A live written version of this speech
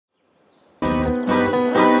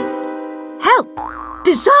Help!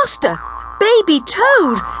 Disaster! Baby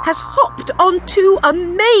Toad has hopped onto a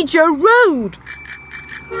major road.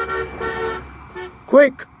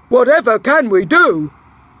 Quick, whatever can we do?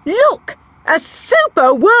 Look! A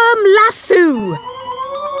superworm lasso!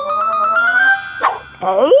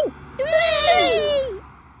 Oh?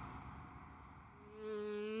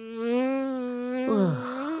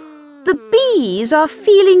 The bees are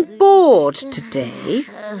feeling bored today.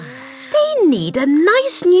 They need a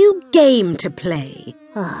nice new game to play.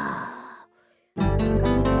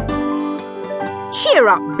 Cheer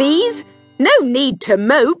up, bees. No need to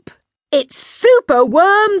mope. It's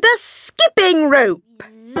Superworm the skipping rope.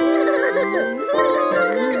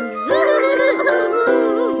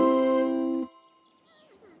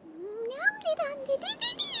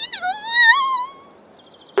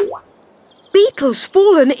 Beetle's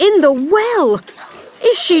fallen in the well.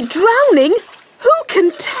 Is she drowning? Who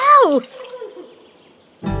can tell?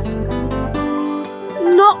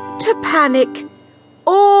 Not to panic.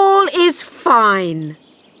 All is fine.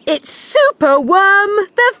 It's Superworm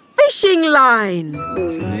the fishing line.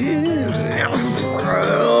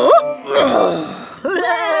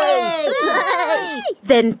 Hooray!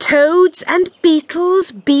 Then toads and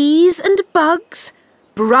beetles, bees and bugs,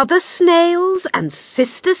 brother snails and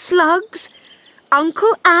sister slugs,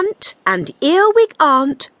 Uncle Ant and Earwig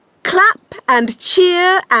Aunt, clap and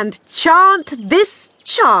cheer and chant this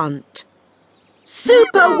chant.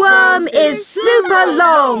 Superworm is super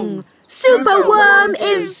long. Superworm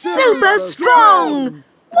is super strong.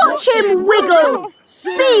 Watch him wiggle.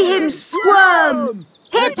 See him squirm.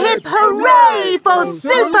 Hip, hip, hooray for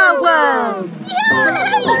Superworm!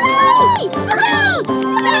 Yay! Hooray!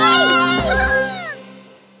 Hooray!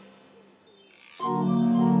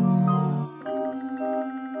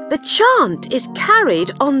 The chant is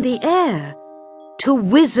carried on the air to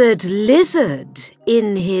Wizard Lizard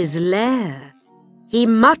in his lair. He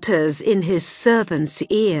mutters in his servant's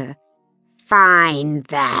ear, "Find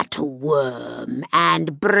that worm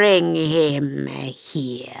and bring him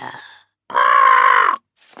here." Ah!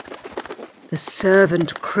 The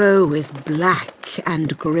servant crow is black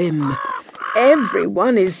and grim.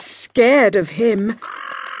 Everyone is scared of him.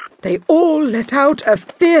 They all let out a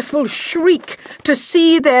fearful shriek to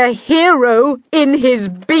see their hero in his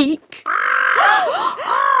beak.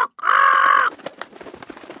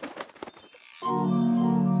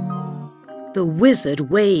 The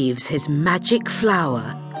wizard waves his magic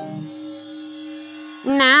flower.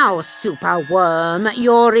 "Now, Superworm,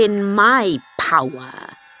 you're in my power,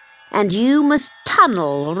 and you must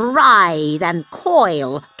tunnel, writhe and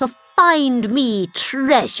coil to find me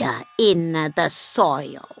treasure in the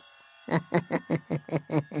soil."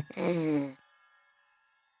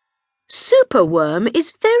 Superworm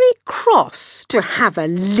is very cross to have a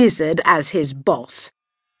lizard as his boss,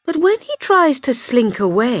 but when he tries to slink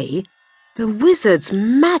away, the wizard's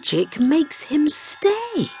magic makes him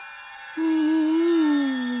stay.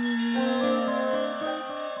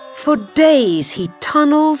 For days he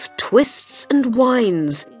tunnels, twists and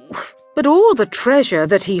winds, but all the treasure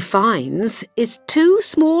that he finds is 2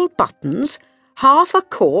 small buttons, half a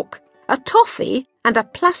cork, a toffee and a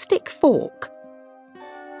plastic fork.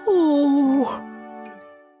 Oh!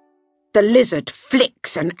 The lizard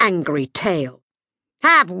flicks an angry tail.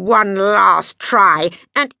 "Have one last try,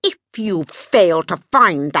 and if you fail to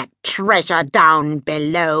find that treasure down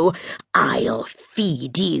below, I'll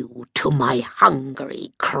feed you to my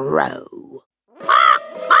hungry crow."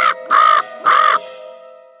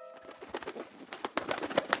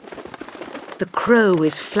 The crow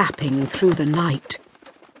is flapping through the night.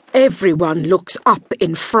 Everyone looks up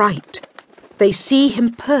in fright. They see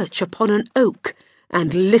him perch upon an oak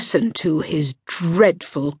and listen to his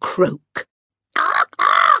dreadful croak.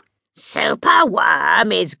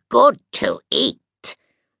 "Superworm is good to eat.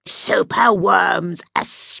 Superworm's a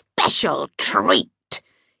special treat.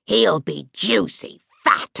 He'll be juicy,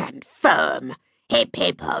 fat and firm. Hip,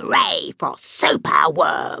 hip, hooray for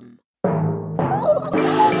Superworm."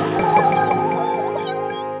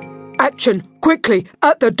 Action, quickly,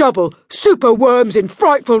 at the double. Superworm's in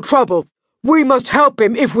frightful trouble. We must help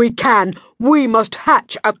him if we can. We must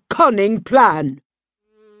hatch a cunning plan.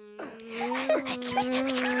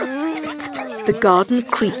 The garden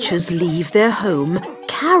creatures leave their home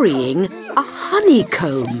carrying a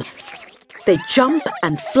honeycomb. They jump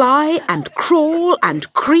and fly and crawl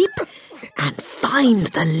and creep and find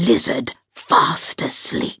the lizard fast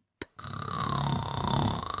asleep.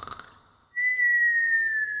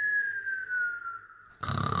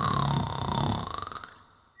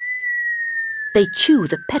 They chew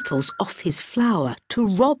the petals off his flower to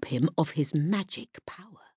rob him of his magic power.